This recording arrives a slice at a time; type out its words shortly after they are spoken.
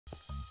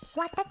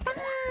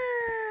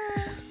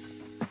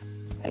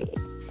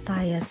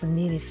Saya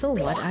sendiri. So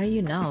what are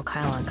you now,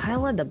 Kaela?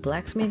 Kaela the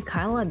blacksmith,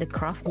 Kaela the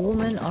craft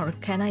woman, or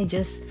can I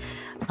just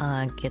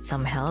get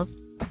some help?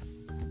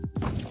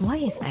 Why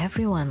is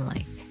everyone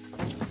like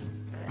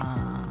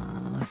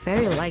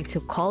very like to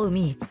call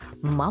me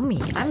mommy?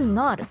 I'm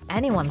not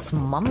anyone's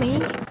mommy.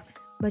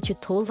 But you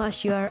told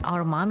us you are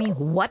our mommy.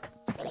 What?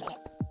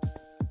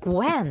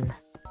 When?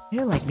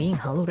 You're like being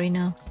hollow right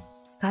now.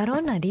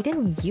 Karona,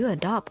 didn't you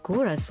adopt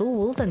Gura? So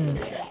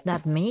wouldn't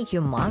that make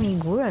you mommy?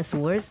 Gura's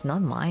words, not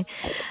mine.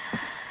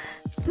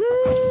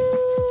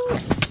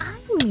 I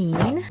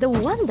mean, the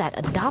one that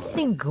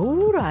adopting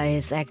Gura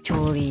is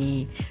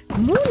actually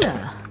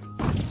Muna.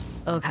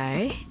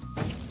 Okay.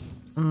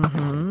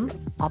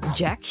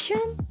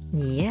 Objection?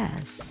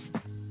 Yes.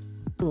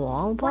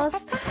 Wall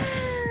boss?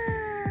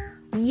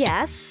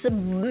 Yes.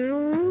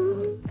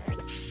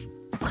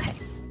 Okay.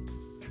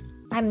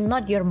 I'm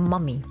not your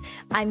mommy.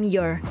 I'm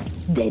your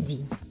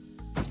daddy.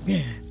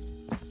 Yeah,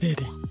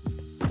 daddy.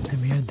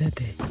 I'm your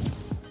daddy.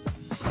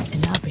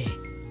 Enabe.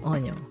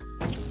 Onyo.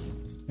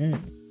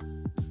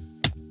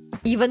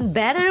 Even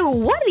better?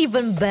 What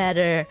even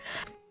better?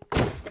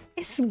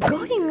 What's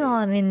going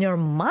on in your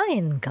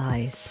mind,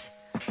 guys?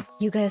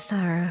 You guys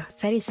are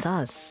very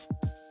sus.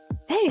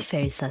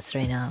 Very sus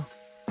right now.